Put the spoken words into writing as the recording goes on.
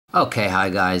Okay, hi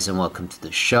guys and welcome to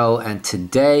the show, and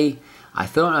today I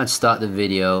thought I'd start the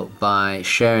video by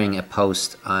sharing a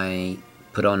post I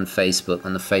put on Facebook,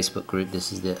 on the Facebook group.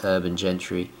 This is the Urban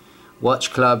Gentry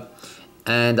Watch Club,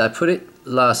 and I put it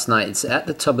last night. It's at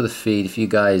the top of the feed if you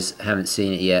guys haven't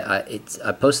seen it yet. I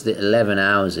posted it 11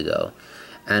 hours ago,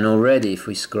 and already if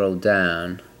we scroll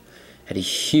down, had a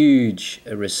huge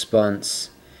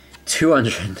response,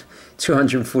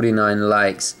 249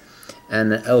 likes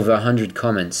and over 100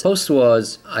 comments. Post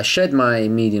was, I shared my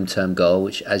medium-term goal,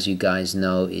 which as you guys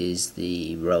know is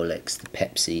the Rolex, the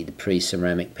Pepsi, the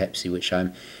pre-ceramic Pepsi, which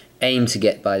I'm aimed to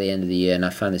get by the end of the year, and I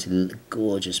found this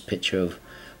gorgeous picture of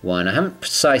one. I haven't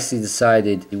precisely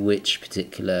decided which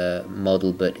particular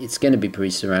model, but it's going to be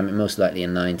pre-ceramic, most likely a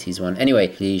 90s one. Anyway,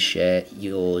 please share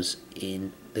yours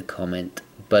in the comment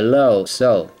below.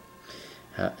 So,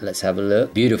 let's have a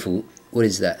look. Beautiful, what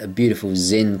is that? A beautiful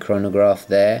Zinn chronograph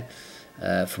there.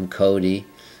 From Cody.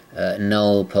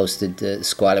 Noel posted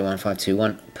Squale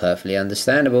 1521, perfectly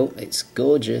understandable. It's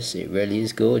gorgeous, it really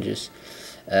is gorgeous.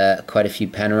 Quite a few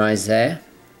Panerais there,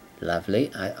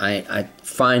 lovely. I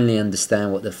finally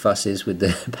understand what the fuss is with the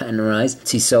Panerais.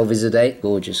 Tissot Visodate,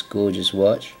 gorgeous, gorgeous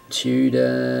watch.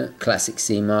 Tudor, classic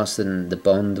Seamaster, and the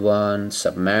Bond one.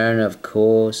 Submariner, of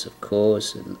course.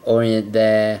 Orient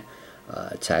there.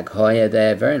 Tag Heuer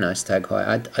there, very nice Tag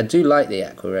Heuer. I do like the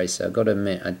Aqua Racer, I've got to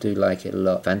admit, I do like it a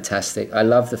lot. Fantastic. I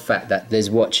love the fact that there's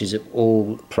watches of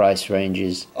all price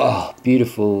ranges. Oh,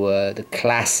 beautiful, the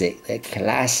classic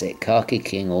Khaki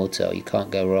King Auto, you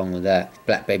can't go wrong with that.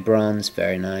 Black Bay Bronze,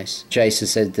 very nice. Jason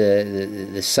said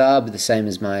the sub, the same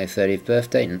as my 30th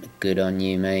birthday, good on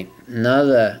you, mate.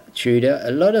 Another Tudor,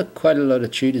 quite a lot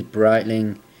of Tudors.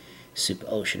 Breitling, Super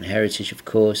Ocean Heritage, of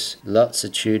course. Lots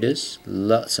of Tudors.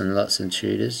 Lots and lots of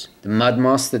Tudors. The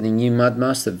Mudmaster, the new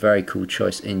Mudmaster, very cool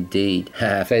choice indeed.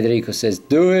 Federico says,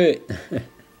 do it!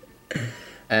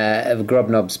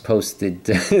 Grobnobs posted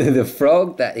the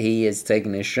frog that he has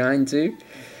taken a shine to.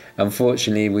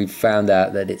 Unfortunately, we found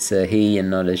out that it's a he and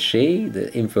not a she.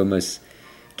 The infamous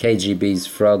KGB's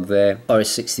frog there. Oris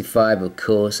 65, of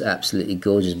course, absolutely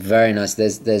gorgeous, very nice.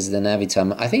 There's the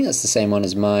Navitar. I think that's the same one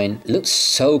as mine. It looks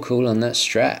so cool on that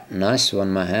strap. Nice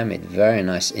one, Mohammed. Very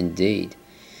nice indeed.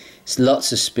 It's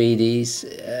lots of Speedies.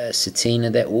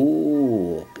 Satina there.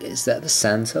 Ooh, is that the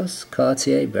Santos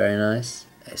Cartier? Very nice.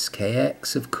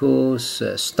 SKX, of course.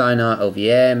 Steinart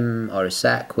OVM. Oris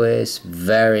Aquis.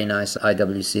 Very nice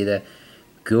IWC there.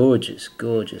 Gorgeous,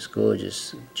 gorgeous,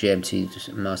 gorgeous.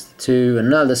 GMT Master 2.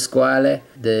 Another Squale.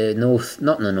 The North,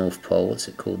 not the North Pole, what's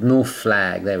it called? North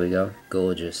Flag, there we go.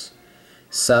 Gorgeous.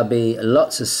 Subby,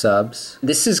 lots of subs.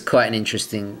 This is quite an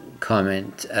interesting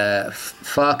comment.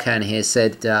 Farkan here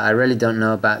said, I really don't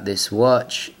know about this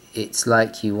watch. It's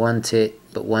like you want it,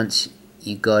 but once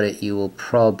you got it, you will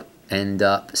end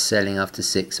up selling after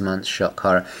 6 months. Shock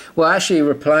horror. Well, I actually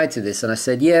replied to this and I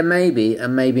said, yeah, maybe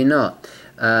and maybe not.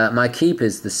 My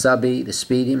keepers, the Subby, the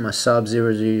Speedy, my Saab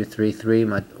 0033,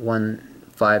 my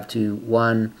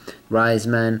 1521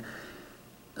 Riseman,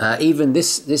 even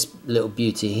this little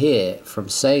beauty here from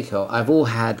Seiko, I've all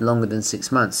had longer than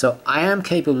 6 months. So I am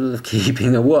capable of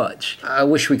keeping a watch. I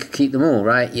wish we could keep them all,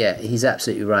 right? Yeah, he's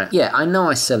absolutely right. Yeah, I know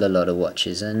I sell a lot of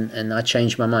watches and I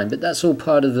changed my mind, but that's all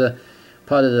part of the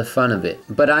fun of it.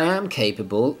 But I am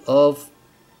capable of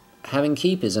having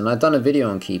keepers, and I've done a video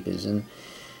on keepers, and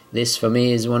this for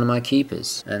me is one of my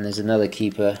keepers, and there's another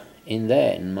keeper in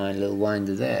there, in my little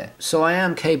winder there. So I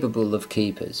am capable of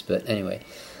keepers, but anyway.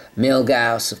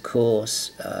 Milgauss, of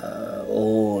course.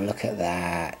 Oh, look at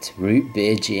that. Root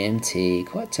Beer GMT.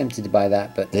 Quite tempted to buy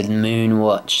that, but the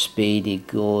Moonwatch Speedy,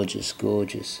 gorgeous,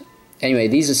 gorgeous. Anyway,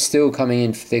 these are still coming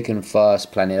in thick and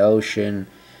fast. Planet Ocean,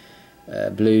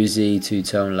 Bluesy,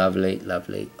 two-tone, lovely,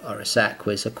 lovely. Oris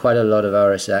Aquis, quite a lot of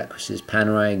Oris Aquises.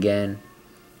 Panerai again.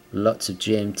 Lots of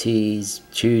GMTs,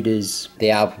 Tudors, the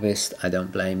Alchemist, I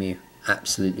don't blame you.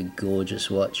 Absolutely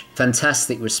gorgeous watch.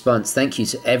 Fantastic response. Thank you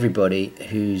to everybody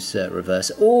who's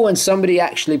reversed. Oh, and somebody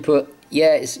actually put,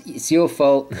 yeah, it's your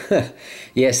fault.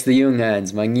 Yes, the Young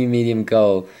Hands, my new medium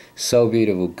goal. So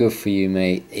beautiful. Good for you,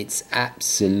 mate. It's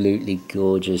absolutely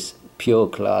gorgeous.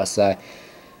 Pure class.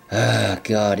 Oh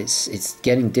God, it's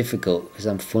getting difficult because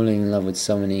I'm falling in love with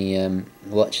so many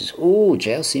watches. Oh,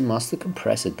 JLC Master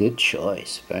Compressor, good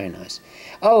choice, very nice.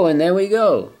 Oh, and there we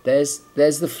go. There's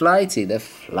the Flighty,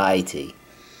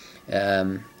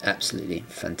 absolutely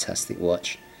fantastic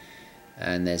watch.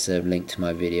 And there's a link to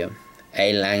my video.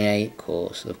 A Lange,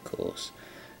 of course.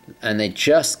 And they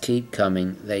just keep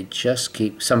coming. They just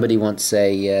keep. Somebody wants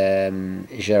a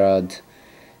Gerard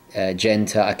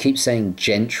Genta. I keep saying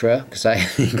Gentra because I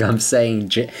think I'm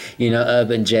saying,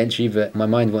 urban gentry, but my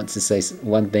mind wants to say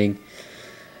one thing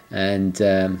and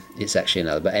it's actually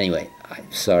another. But anyway,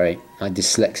 sorry, my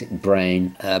dyslexic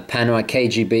brain. Panerai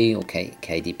KGB, or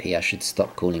KDP, I should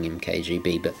stop calling him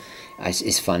KGB, but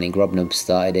it's funny, Grobnub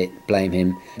started it, blame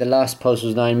him. The last post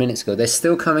was 9 minutes ago. They're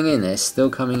still coming in,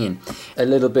 A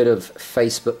little bit of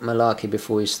Facebook malarkey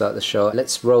before we start the show.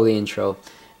 Let's roll the intro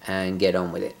and get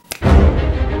on with it.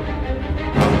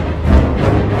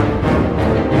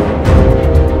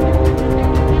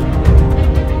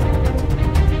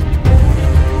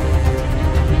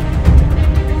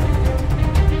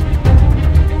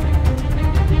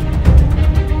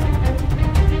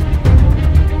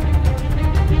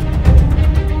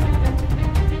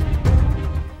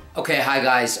 Okay, hi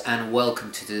guys, and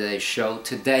welcome to today's show.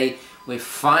 Today we're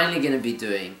finally going to be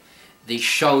doing the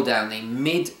showdown, the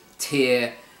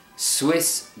mid-tier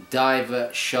Swiss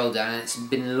diver showdown, and it's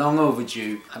been long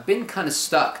overdue. I've been kind of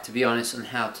stuck, to be honest, on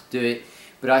how to do it,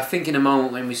 but I think in a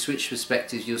moment when we switch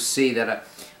perspectives you'll see that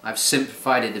I've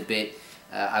simplified it a bit.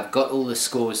 I've got all the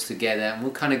scores together and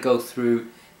we'll kind of go through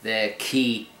their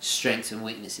key strengths and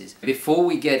weaknesses. Before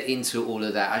we get into all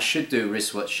of that, I should do a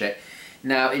wristwatch check.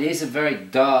 Now, it is a very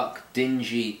dark,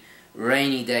 dingy,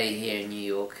 rainy day here in New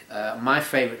York. My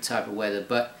favourite type of weather,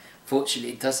 but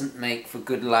fortunately it doesn't make for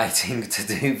good lighting to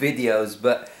do videos.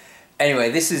 But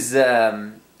anyway, this is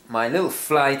my little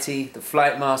flighty, the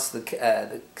Flightmaster,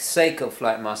 the Seiko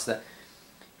Flightmaster.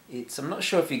 I'm not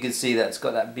sure if you can see that, it's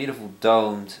got that beautiful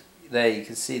domed, there you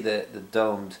can see the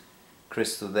domed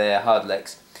crystal there,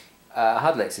 Hardlex.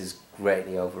 Hardlex is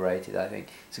greatly overrated, I think.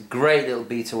 It's a great little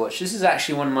beta watch. This is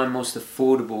actually one of my most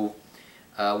affordable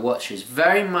watches.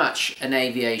 Very much an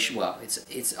aviation, well,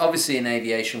 it's obviously an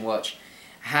aviation watch.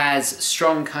 Has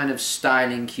strong kind of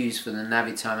styling cues for the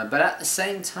Navitimer, but at the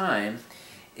same time,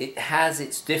 it has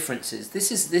its differences.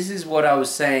 This is what I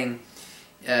was saying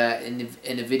in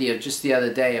a video just the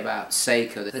other day about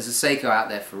Seiko. There's a Seiko out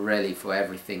there for really for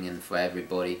everything and for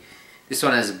everybody. This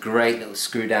one has a great little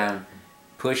screw down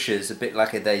pushers, a bit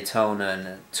like a Daytona, and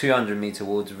a 200-meter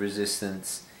water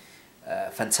resistance,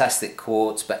 fantastic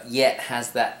quartz, but yet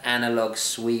has that analog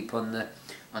sweep on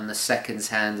the seconds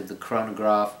hand of the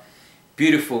chronograph.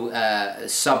 Beautiful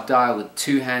sub-dial with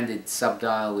two-handed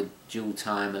sub-dial with dual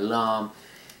time alarm.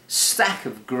 Stack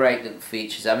of great little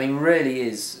features. I mean, really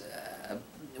is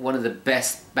one of the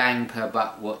best bang per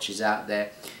buck watches out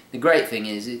there. The great thing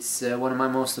is it's one of my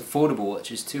most affordable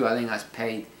watches too. I think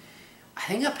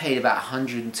I paid about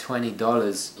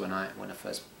 $120 when I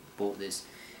first bought this,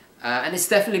 and it's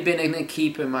definitely been a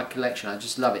keeper in my collection. I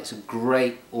just love it. It's a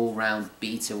great all-round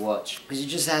beta watch because it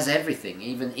just has everything.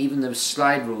 Even the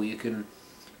slide rule you can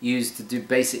use to do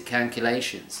basic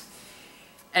calculations.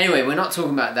 Anyway, we're not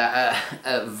talking about that.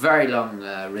 A very long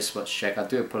wristwatch check. I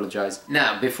do apologise.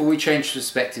 Now, before we change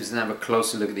perspectives and have a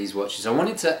closer look at these watches, I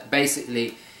wanted to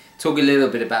basically talk a little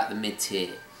bit about the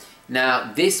mid-tier.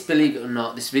 Now, this, believe it or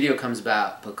not, this video comes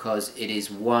about because it is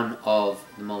one of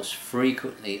the most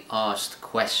frequently asked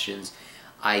questions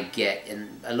I get.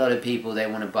 And a lot of people, they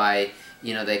want to buy,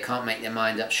 they can't make their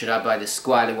mind up. Should I buy the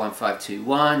Squale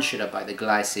 1521? Should I buy the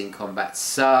Glycine Combat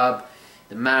Sub?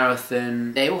 The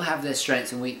Marathon? They all have their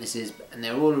strengths and weaknesses, and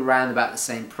they're all around about the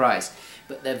same price.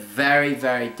 But they're very,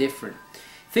 very different.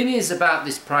 Thing is about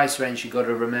this price range you've got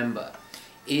to remember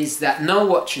is that no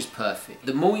watch is perfect.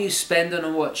 The more you spend on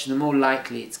a watch, the more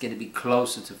likely it's going to be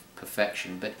closer to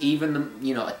perfection. But even a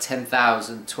 $10,000,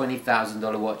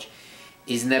 $20,000 watch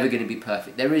is never going to be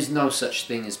perfect. There is no such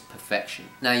thing as perfection.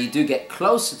 Now, you do get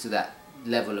closer to that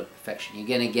level of perfection. You're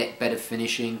going to get better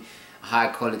finishing,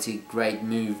 higher quality grade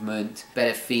movement,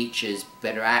 better features,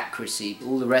 better accuracy,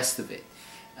 all the rest of it.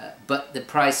 But the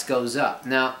price goes up.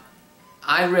 Now,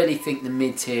 I really think the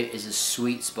mid-tier is a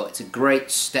sweet spot. It's a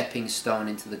great stepping stone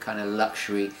into the kind of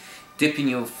luxury, dipping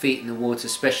your feet in the water,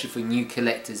 especially for new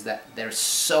collectors, that there are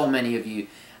so many of you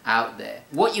out there.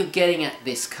 What you're getting at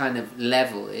this kind of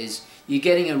level is you're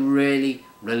getting a really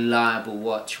reliable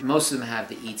watch. Most of them have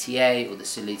the ETA or the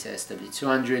Sellita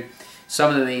SW200. Some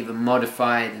of them are even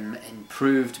modified and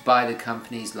improved by the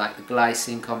companies like the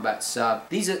Glycine Combat Sub.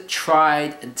 These are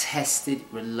tried and tested,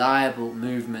 reliable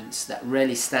movements that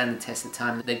really stand the test of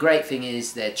time. The great thing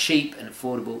is they're cheap and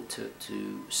affordable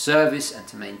to service and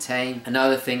to maintain.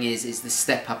 Another thing is the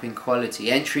step up in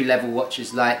quality. Entry-level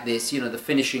watches like this, the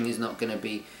finishing is not going to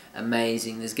be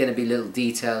amazing. There's going to be little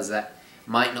details that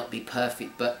might not be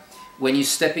perfect, but when you're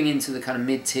stepping into the kind of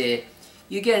mid-tier,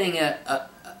 you're getting a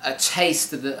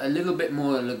taste of a little bit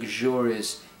more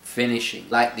luxurious finishing,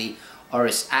 like the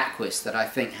Oris Aquis that I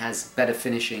think has better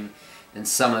finishing than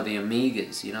some of the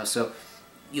Omegas, So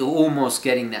you're almost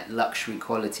getting that luxury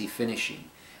quality finishing.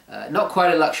 Not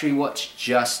quite a luxury watch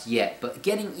just yet, but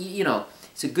getting, you know,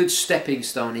 it's a good stepping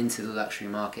stone into the luxury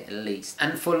market at least.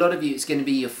 And for a lot of you, it's going to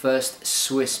be your first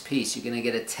Swiss piece. You're going to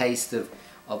get a taste of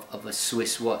a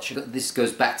Swiss watch. This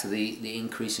goes back to the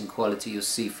increase in quality you'll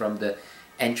see from the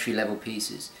entry-level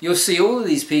pieces. You'll see all of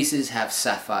these pieces have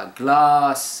sapphire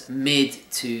glass, mid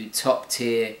to top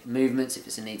tier movements. If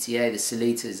it's an ETA, the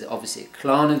C60 is obviously a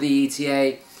clone of the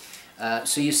ETA.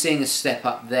 So you're seeing a step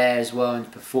up there as well in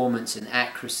performance and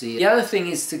accuracy. The other thing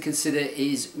is to consider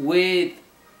is with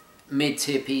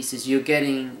mid-tier pieces, you're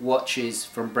getting watches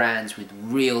from brands with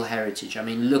real heritage. I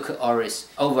mean, look at Oris,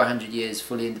 over 100 years,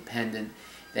 fully independent.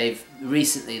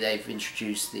 Recently they've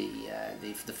introduced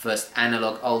the first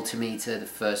analog altimeter, the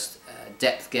first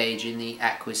depth gauge in the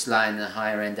Aquis line, the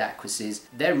higher end Aquises.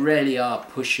 They really are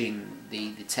pushing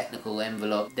the technical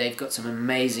envelope. They've got some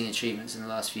amazing achievements in the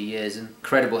last few years, and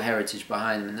incredible heritage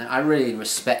behind them, and I really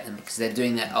respect them because they're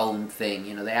doing their own thing.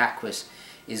 You know, the Aquis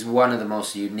is one of the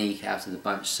most unique out of the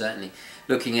bunch, certainly.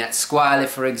 Looking at Squale,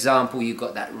 for example, you've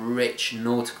got that rich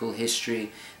nautical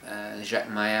history, Jacques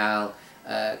Mayal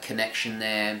connection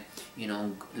there, you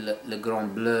know, Le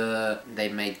Grand Bleu. They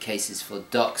made cases for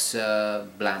Doxa,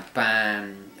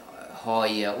 Blancpain,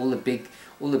 Hoya, all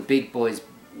the big boys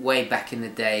way back in the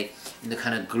day, in the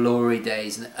kind of glory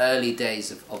days, in the early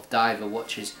days of diver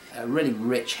watches. A really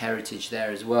rich heritage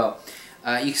there as well.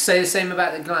 You can say the same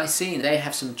about the Glycine. They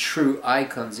have some true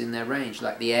icons in their range,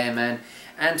 like the Airman,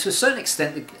 and to a certain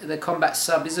extent the Combat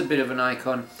Sub is a bit of an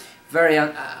icon, very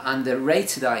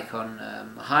underrated icon,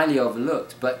 highly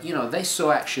overlooked, but you know, they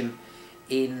saw action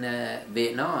in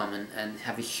Vietnam and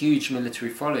have a huge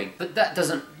military following. But that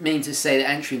doesn't mean to say that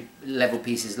entry level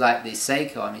pieces like the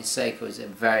Seiko, I mean, Seiko is a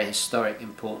very historic,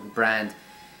 important brand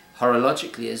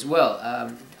horologically as well.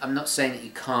 I'm not saying that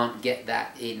you can't get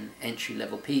that in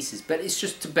entry-level pieces, but it's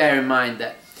just to bear in mind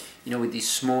that, you know, with these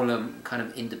smaller kind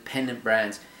of independent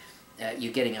brands,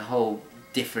 you're getting a whole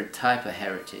different type of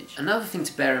heritage. Another thing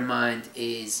to bear in mind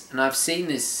is, and I've seen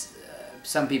this,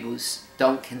 some people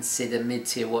don't consider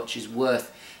mid-tier watches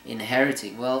worth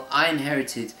inheriting. Well, I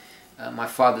inherited my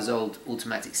father's old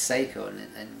automatic Seiko,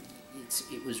 and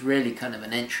it was really kind of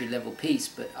an entry-level piece,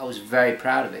 but I was very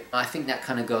proud of it. I think that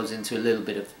kind of goes into a little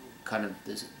bit of kind of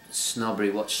the snobbery,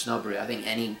 watch snobbery. I think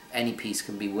any piece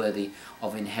can be worthy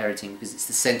of inheriting because it's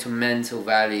the sentimental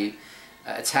value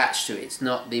attached to it. It's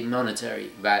not the monetary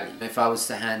value. If I was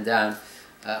to hand down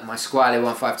my Squale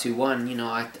 1521, you know,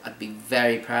 I'd be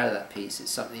very proud of that piece.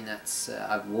 It's something that's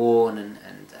I've worn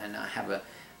and I have a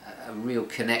real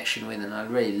connection with, and I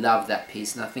really love that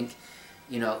piece. And I think,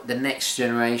 you know, the next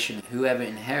generation, whoever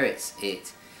inherits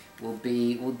it,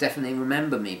 will definitely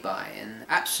remember me by, and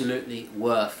absolutely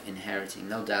worth inheriting,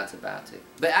 no doubt about it.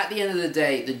 But at the end of the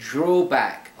day, the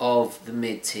drawback of the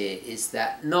mid-tier is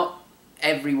that not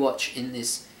every watch in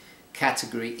this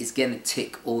category is going to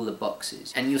tick all the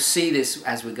boxes, and you'll see this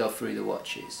as we go through the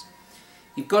watches.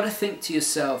 You've got to think to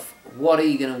yourself, what are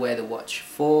you going to wear the watch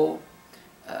for?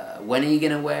 When are you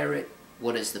going to wear it?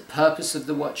 What is the purpose of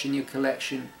the watch in your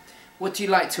collection? What do you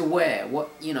like to wear? What,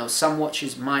 you know, some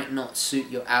watches might not suit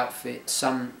your outfit,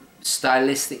 some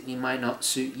stylistically might not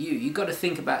suit you. You've got to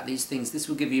think about these things. This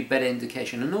will give you a better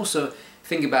indication, and also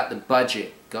think about the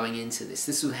budget going into this.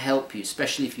 This will help you,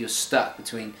 especially if you're stuck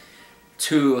between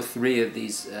 2 or 3 of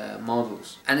these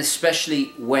models, and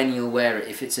especially when you'll wear it.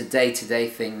 If it's a day-to-day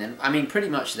thing, then I mean, pretty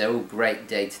much they're all great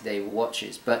day-to-day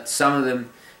watches, but some of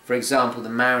them, for example, the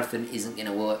Marathon isn't going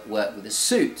to work with a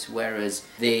suit, whereas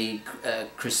the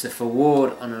Christopher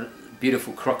Ward on a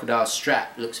beautiful crocodile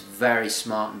strap looks very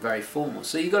smart and very formal.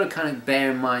 So you've got to kind of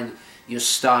bear in mind your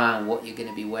style and what you're going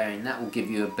to be wearing. That will give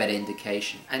you a better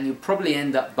indication. And you'll probably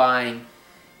end up buying,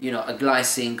 you know, a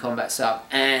Glycine Combat Sub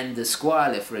and the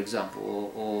Squale, for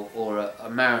example, or a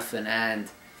Marathon and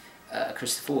a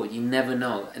Christopher Ward. You never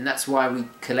know. And that's why we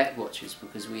collect watches,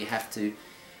 because we have to,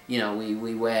 you know,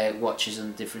 we wear watches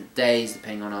on different days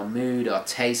depending on our mood, our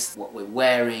taste, what we're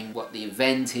wearing, what the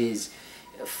event is,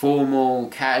 formal,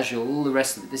 casual, all the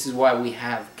rest of it. This is why we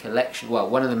have collection. Well,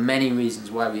 one of the many reasons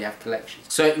why we have collections.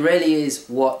 So it really is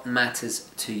what matters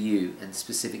to you, and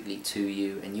specifically to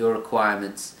you and your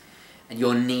requirements and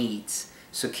your needs.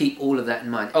 So keep all of that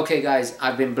in mind. Okay guys,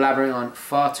 I've been blabbering on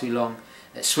far too long.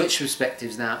 Let's switch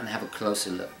perspectives now and have a closer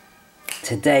look.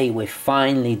 Today we're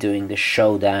finally doing the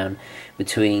showdown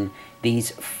between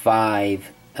these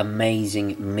 5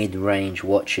 amazing mid-range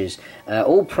watches,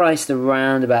 all priced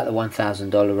around about the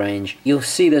 $1,000 range. You'll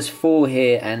see there's 4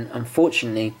 here, and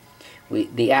unfortunately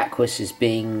the Aquis is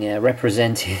being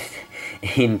represented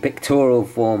in pictorial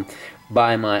form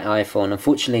by my iPhone.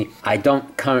 Unfortunately, I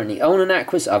don't currently own an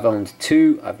Aquis. I've owned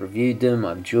two. I've reviewed them.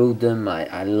 I've jeweled them.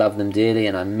 I love them dearly,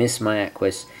 and I miss my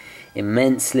Aquis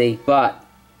immensely. But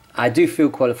I do feel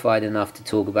qualified enough to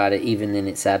talk about it, even in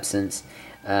its absence.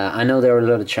 I know there are a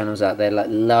lot of channels out there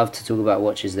that love to talk about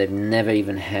watches they've never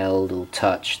even held or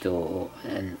touched,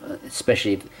 and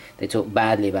especially if they talk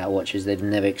badly about watches they've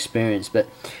never experienced. But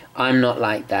I'm not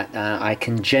like that. I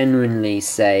can genuinely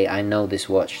say I know this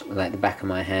watch like the back of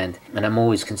my hand, and I'm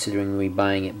always considering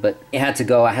rebuying it. But it had to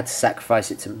go. I had to sacrifice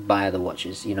it to buy other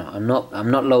watches. You know, I'm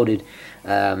not loaded.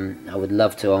 I would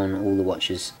love to own all the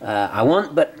watches I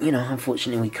want, but you know,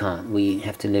 unfortunately we can't. We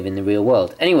have to live in the real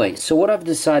world. Anyway, so what I've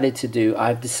decided to do,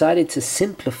 I've decided to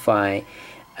simplify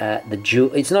the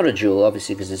jewel. It's not a jewel,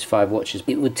 obviously, because there's 5 watches.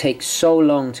 It would take so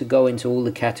long to go into all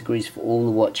the categories for all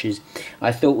the watches.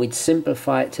 I thought we'd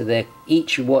simplify it to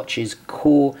each watch's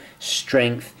core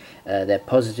strength, their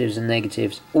positives and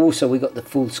negatives. Also, we got the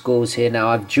full scores here. Now,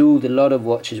 I've jeweled a lot of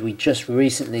watches. We just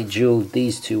recently jeweled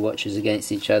these 2 watches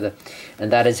against each other,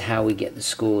 and that is how we get the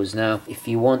scores. Now, if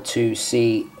you want to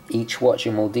see each watch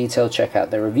in more detail, check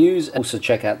out the reviews. Also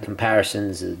check out the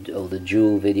comparisons or the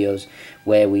jewel videos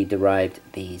where we derived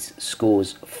these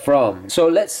scores from. So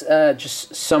let's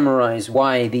just summarize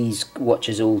why these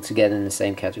watches are all together in the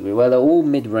same category. Well, they're all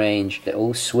mid-range, they're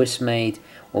all Swiss made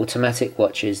automatic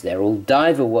watches, they're all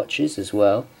diver watches as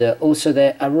well. They're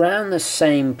around the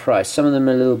same price. Some of them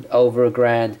are a little over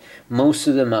 $1,000, most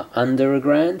of them are under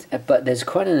 $1,000, but there's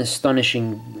quite an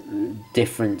astonishing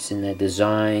difference in their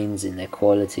designs, in their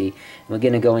quality, and we're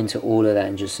going to go into all of that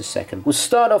in just a second. We'll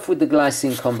start off with the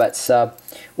Glycine Combat Sub.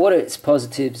 What are its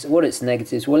positives, what are its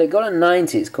negatives? Well, it got a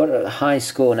 90, it's got a high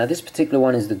score. Now this particular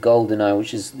one is the GoldenEye,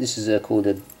 which is, this is called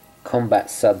a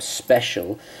Combat Sub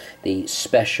Special. The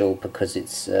special because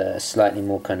it's a slightly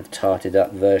more kind of tarted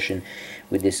up version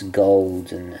with this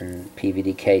gold and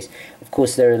PVD case. Of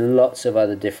course, there are lots of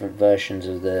other different versions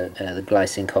of the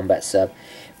Glycine Combat Sub,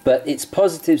 but its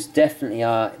positives definitely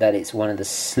are that it's one of the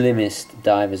slimmest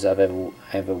divers I've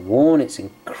ever worn. It's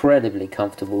incredibly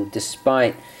comfortable,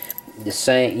 despite the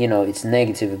same, you know, its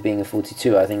negative of being a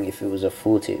 42. I think if it was a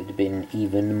 40, it would have been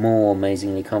even more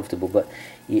amazingly comfortable. But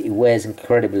it wears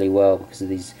incredibly well because of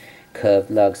these curved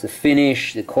lugs. The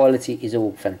finish, the quality is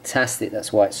all fantastic.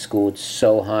 That's why it's scored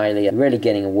so highly. I'm really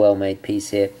getting a well-made piece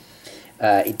here.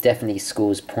 It definitely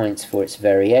scores points for its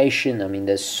variation. I mean,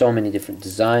 there's so many different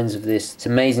designs of this. It's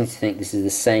amazing to think this is the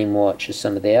same watch as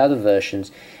some of the other versions,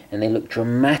 and they look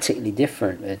dramatically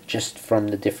different just from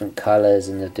the different colors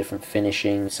and the different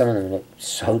finishing. Some of them look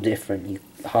so different you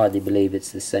hardly believe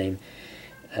it's the same,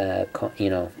 you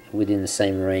know, within the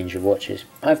same range of watches.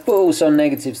 I've put also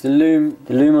negatives. The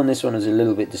loom on this one is a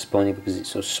little bit disappointing because it's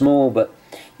so small, but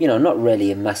you know, not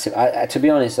really a massive. To be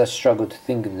honest, I struggled to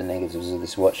think of the negatives of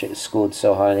this watch. It was scored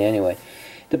so highly anyway.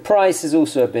 The price is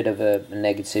also a bit of a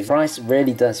negative. Price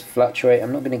really does fluctuate.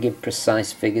 I'm not going to give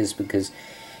precise figures because,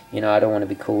 you know, I don't want to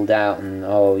be called out and,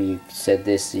 oh, you said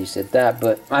this, you said that,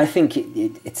 but I think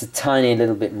it's a tiny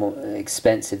little bit more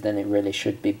expensive than it really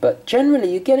should be. But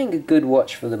generally, you're getting a good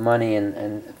watch for the money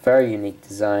and very unique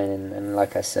design and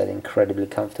like I said, incredibly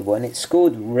comfortable. And it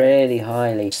scored really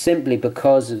highly simply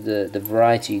because of the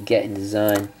variety you get in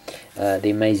design, the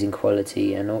amazing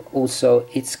quality, and also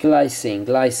it's Glycine.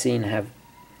 Glycine have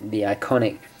the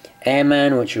iconic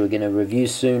Airman, which we're going to review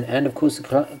soon, and of course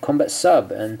the Combat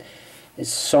Sub, and there's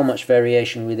so much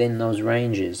variation within those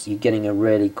ranges. You're getting a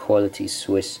really quality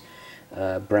Swiss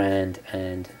brand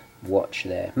and watch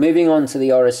there. Moving on to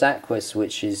the Oris Aquis,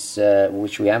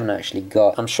 which we haven't actually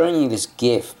got. I'm showing you this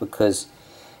GIF because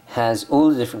it has all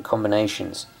the different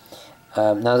combinations.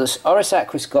 Now this Oris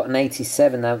Aquis got an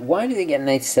 87. Now why did it get an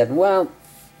 87? Well,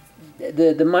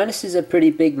 the minuses are pretty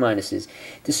big minuses.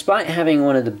 Despite having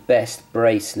one of the best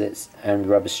bracelets and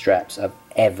rubber straps I've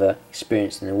ever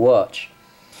experienced in a watch,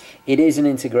 it is an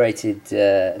integrated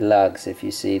lugs, if you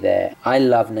see there. I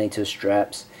love NATO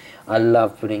straps. I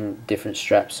love putting different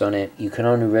straps on it. You can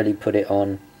only really put it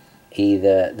on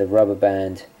either the rubber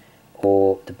band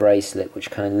or the bracelet, which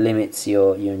kind of limits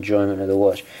your enjoyment of the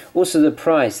watch. Also the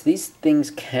price. These things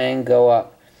can go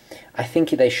up. I think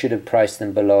they should have priced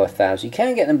them below $1,000. You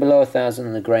can get them below $1,000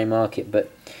 on the grey market,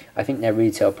 but I think their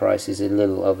retail price is a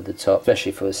little over the top,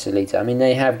 especially for a Sellita. I mean,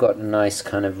 they have got a nice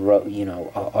kind of, you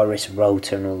know, Oris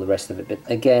rotor and all the rest of it, but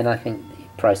again, I think the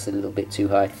price is a little bit too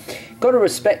high. Got a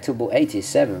respectable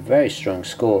 87, very strong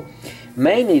score.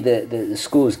 Mainly the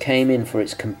scores came in for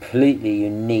its completely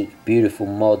unique, beautiful,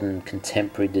 modern,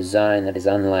 contemporary design that is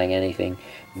unlike anything,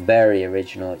 very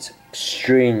original. It's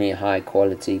extremely high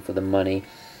quality for the money.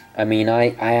 I mean,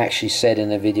 I actually said in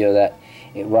the video that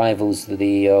it rivals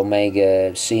the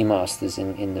Omega Seamasters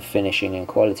in the finishing and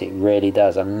quality. It really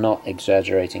does. I'm not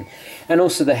exaggerating. And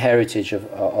also the heritage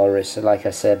of Oris, like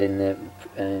I said in the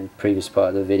previous part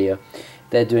of the video,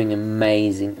 they're doing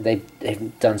amazing.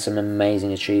 They've done some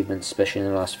amazing achievements, especially in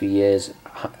the last few years.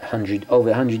 Over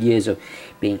 100 years of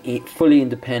being fully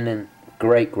independent.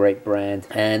 Great brand,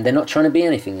 and they're not trying to be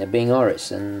anything. They're being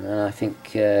Oris, and I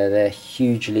think they're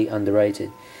hugely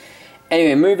underrated.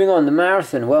 Anyway, moving on, the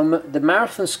marathon. Well, the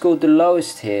marathon scored the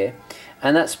lowest here,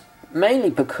 and that's mainly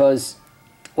because,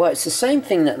 well, it's the same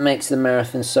thing that makes the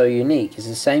marathon so unique. It's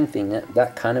the same thing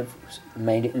that kind of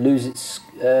made it lose its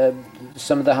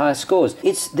some of the higher scores.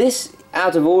 It's this,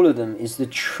 out of all of them, is the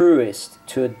truest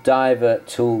to a diver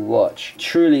tool watch.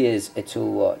 Truly is a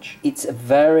tool watch. It's a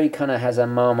very kind of has a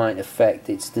Marmite effect.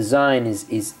 Its design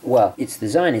is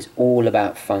all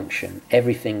about function.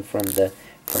 Everything from the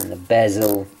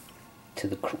bezel to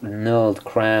the knurled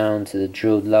crown to the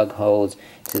drilled lug holes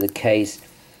to the case.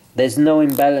 There's no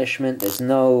embellishment. There's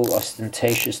no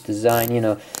ostentatious design. You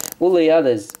know, all the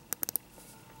others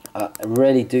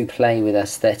really do play with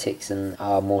aesthetics and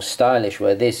are more stylish,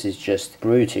 where this is just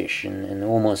brutish and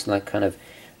almost like kind of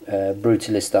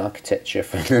brutalist architecture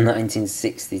from the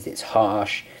 1960s. It's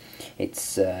harsh,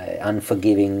 it's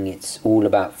unforgiving, it's all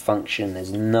about function.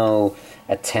 There's no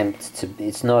attempt to,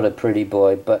 it's not a pretty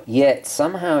boy, but yet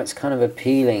somehow it's kind of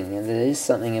appealing, and there is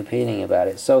something appealing about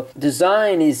it. So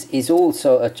design is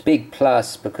also a big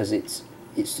plus, because it's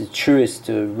the truest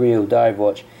to a real dive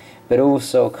watch, but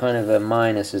also kind of a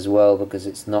minus as well, because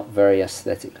it's not very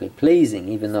aesthetically pleasing,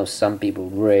 even though some people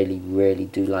really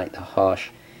do like the harsh,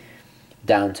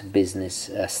 down to business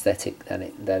aesthetic that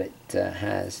it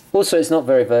has. Also, it's not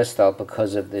very versatile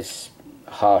because of this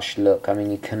harsh look. I mean,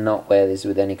 you cannot wear this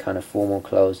with any kind of formal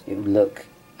clothes. It would look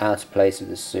out of place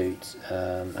with a suit.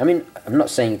 I mean, I'm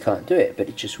not saying you can't do it, but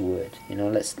it just would. You know,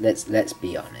 let's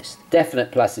be honest.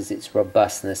 Definite plus is its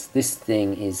robustness. This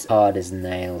thing is hard as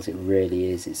nails. It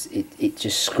really is. It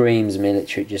just screams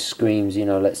military. It just screams, you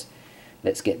know, let's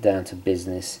get down to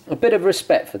business. A bit of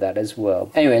respect for that as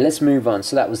well. Anyway, let's move on.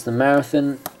 So that was the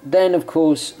marathon. Then, of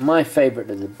course, my favourite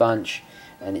of the bunch,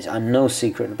 and I'm no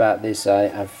secret about this.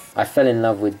 I fell in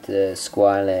love with the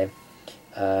Squale.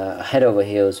 Head over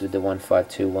heels with the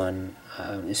 1521.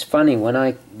 It's funny, when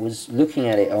I was looking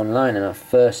at it online and I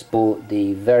first bought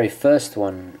the very first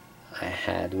one I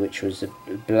had, which was a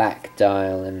black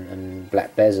dial and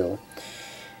black bezel,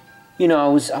 you know,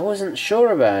 I wasn't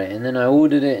sure about it, and then I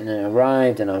ordered it and it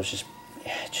arrived, and I was just,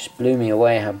 it just blew me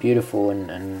away how beautiful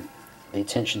and the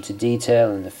attention to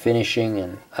detail and the finishing.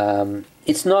 And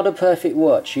it's not a perfect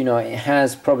watch, you know, it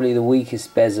has probably the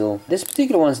weakest bezel. This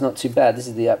particular one's not too bad. This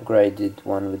is the upgraded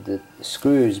one with the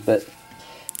screws, but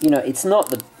you know, it's not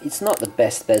the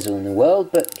best bezel in the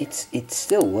world, but it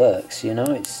still works, you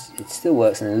know. It still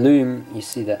works. And the loom, you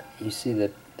see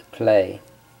the play.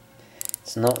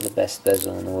 It's not the best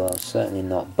bezel in the world, certainly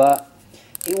not, but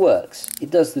it works. It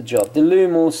does the job. The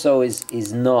loom also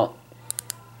is not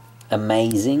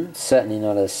amazing, certainly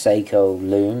not a Seiko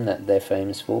loom that they're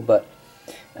famous for, but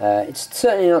it's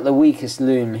certainly not the weakest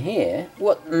loom here.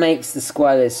 What makes the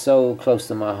Squale so close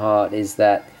to my heart is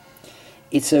that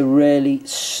it's a really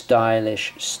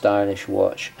stylish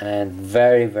watch, and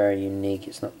very unique.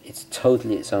 It's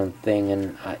totally its own thing,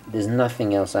 and there's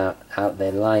nothing else out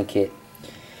there like it.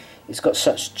 It's got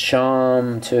such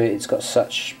charm to it. It's got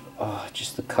such,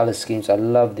 just the color schemes. I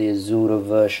love the Azzurro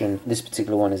version. This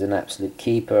particular one is an absolute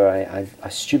keeper. I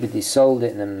stupidly sold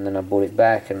it, and then I bought it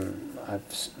back, and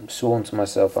I've sworn to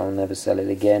myself I'll never sell it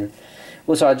again.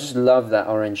 Also, I just love that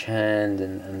orange hand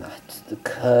and the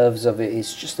curves of it.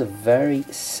 It's just a very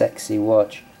sexy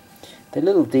watch. The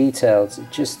little details are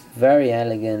just very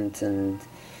elegant and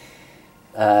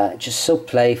just so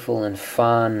playful and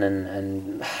fun,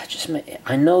 and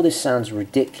I know this sounds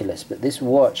ridiculous, but this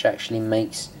watch actually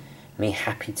makes me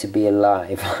happy to be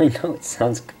alive. I know it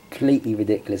sounds completely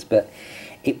ridiculous, but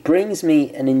it brings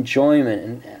me an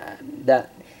enjoyment and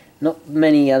that not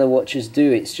many other watches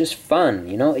do. It's just fun,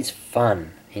 you know. It's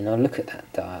fun, you know. Look at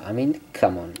that dial. I mean,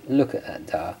 come on, look at that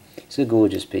dial. It's a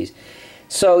gorgeous piece.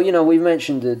 So, you know, we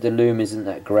mentioned the loom isn't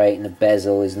that great and the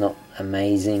bezel is not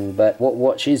amazing, but what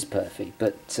watch is perfect?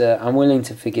 But I'm willing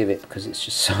to forgive it because it's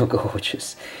just so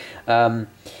gorgeous.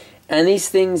 And these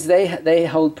things, they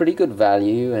hold pretty good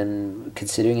value, and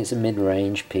considering it's a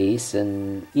mid-range piece,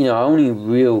 and you know, only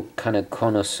real kind of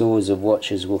connoisseurs of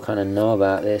watches will kind of know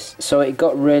about this. So it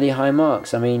got really high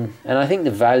marks. I mean, and I think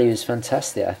the value is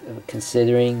fantastic,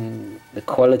 considering the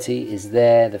quality is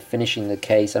there, the finishing, the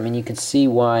case. I mean, you can see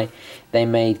why they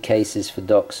made cases for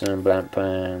Doxa and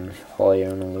Blancpain, Hoyer,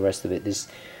 and all the rest of it.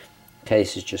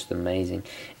 Case is just amazing.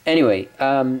 Anyway,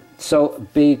 so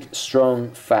big,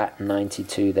 strong, fat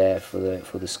 92 there for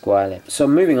the Squale. So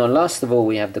moving on, last of all,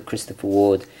 we have the Christopher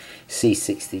Ward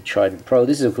C60 Trident Pro.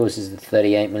 This is, of course, is the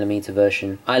 38mm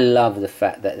version. I love the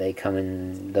fact that they come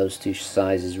in those two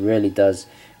sizes. Really does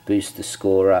boost the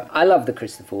score up. I love the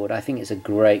Christopher Ward. I think it's a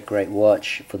great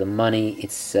watch for the money.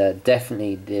 It's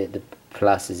definitely the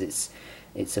plus is its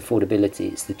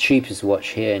affordability. It's the cheapest watch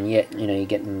here, and yet, you know, you're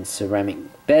getting ceramic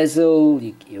bezel,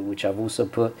 which I've also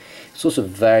put. It's also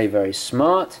very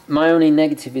smart. My only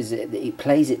negative is that it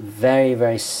plays it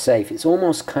very safe. It's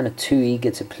almost kind of too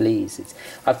eager to please.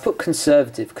 I've put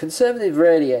conservative. Conservative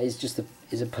really is just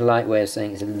a polite way of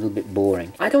saying it's a little bit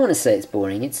boring. I don't want to say it's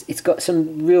boring. It's got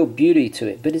some real beauty to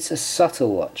it, but it's a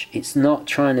subtle watch. It's not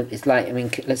trying to. It's like, I mean,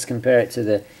 let's compare it to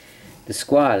the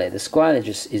Squale. The Squale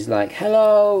just is like,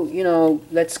 hello, you know,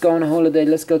 let's go on a holiday,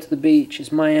 let's go to the beach.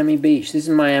 It's Miami Beach. This is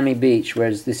Miami Beach,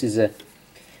 whereas this is a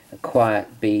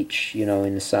quiet beach, you know,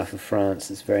 in the south of France.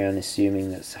 That's very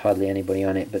unassuming. There's hardly anybody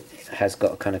on it, but it has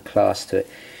got a kind of class to it.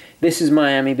 This is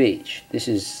Miami Beach. This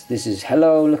is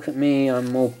hello, look at me.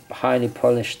 I'm more highly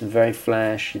polished and very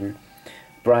flash and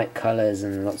bright colours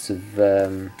and lots of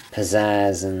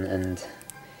pizzazz and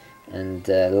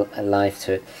life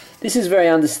to it. This is very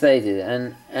understated,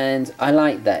 and I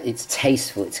like that. It's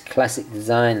tasteful. It's classic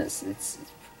design. It's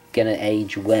gonna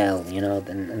age well, you know,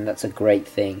 and that's a great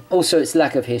thing. Also, its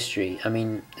lack of history. I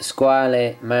mean,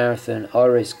 Squale, Marathon,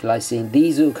 Oris, Glycine.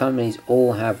 These all companies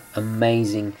all have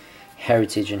amazing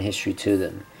heritage and history to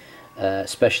them.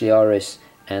 Especially Oris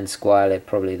and Squale,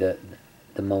 probably the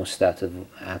most out of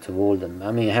all of them.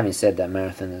 I mean, having said that,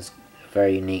 Marathon is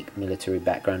very unique military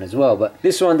background as well, but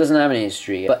this one doesn't have any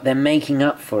history, but they're making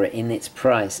up for it in its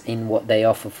price, in what they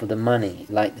offer for the money,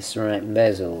 like the ceramic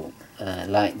bezel,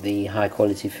 like the high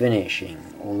quality finishing,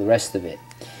 all the rest of it.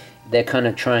 They're kind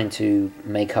of trying to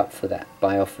make up for that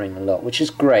by offering a lot, which is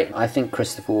great. I think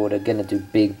Christopher Ward are going to do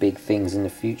big things in the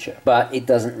future, but it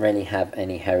doesn't really have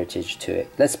any heritage to it.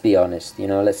 Let's be honest, you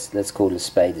know, let's call a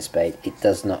spade a spade. It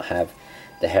does not have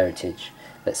the heritage,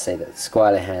 let's say, that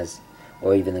Squale has,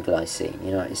 or even the Glycine.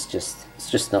 You know, it's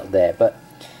just not there. But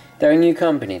they're a new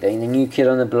company, they're the new kid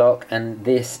on the block, and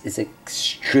this is an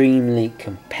extremely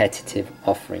competitive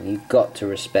offering. You've got to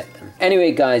respect them.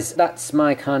 Anyway, guys, that's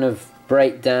my kind of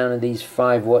breakdown of these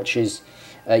 5 watches.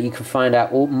 You can find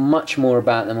out much more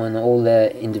about them on all their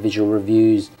individual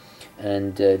reviews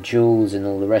and duels and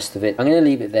all the rest of it. I'm going to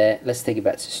leave it there. Let's take it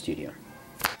back to the studio.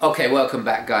 Okay, welcome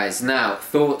back, guys. Now,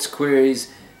 thoughts,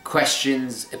 queries,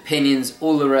 questions, opinions,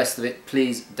 all the rest of it,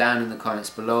 please down in the comments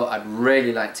below. I'd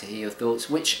really like to hear your thoughts.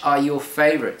 Which are your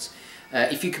favorites?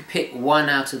 If you could pick one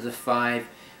out of the 5,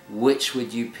 which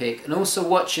would you pick? And also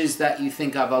watches that you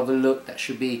think I've overlooked that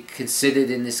should be considered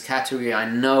in this category. I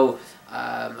know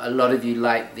a lot of you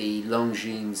like the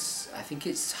Longines, I think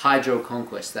it's Hydro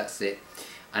Conquest, that's it.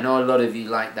 I know a lot of you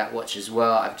like that watch as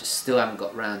well. I just still haven't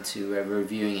got around to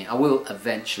reviewing it. I will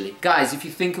eventually. Guys, if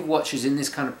you think of watches in this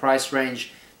kind of price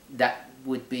range that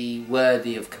would be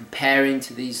worthy of comparing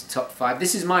to these top 5.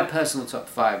 This is my personal top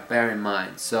 5, bear in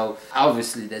mind. So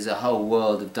obviously there's a whole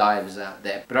world of divers out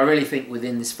there, but I really think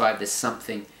within this 5 there's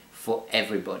something for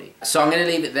everybody. So I'm going to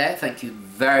leave it there. Thank you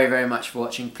very much for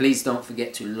watching. Please don't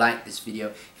forget to like this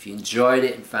video if you enjoyed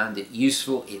it and found it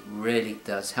useful. It really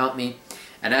does help me.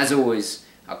 And as always,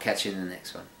 I'll catch you in the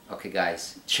next one. Okay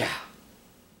guys, ciao.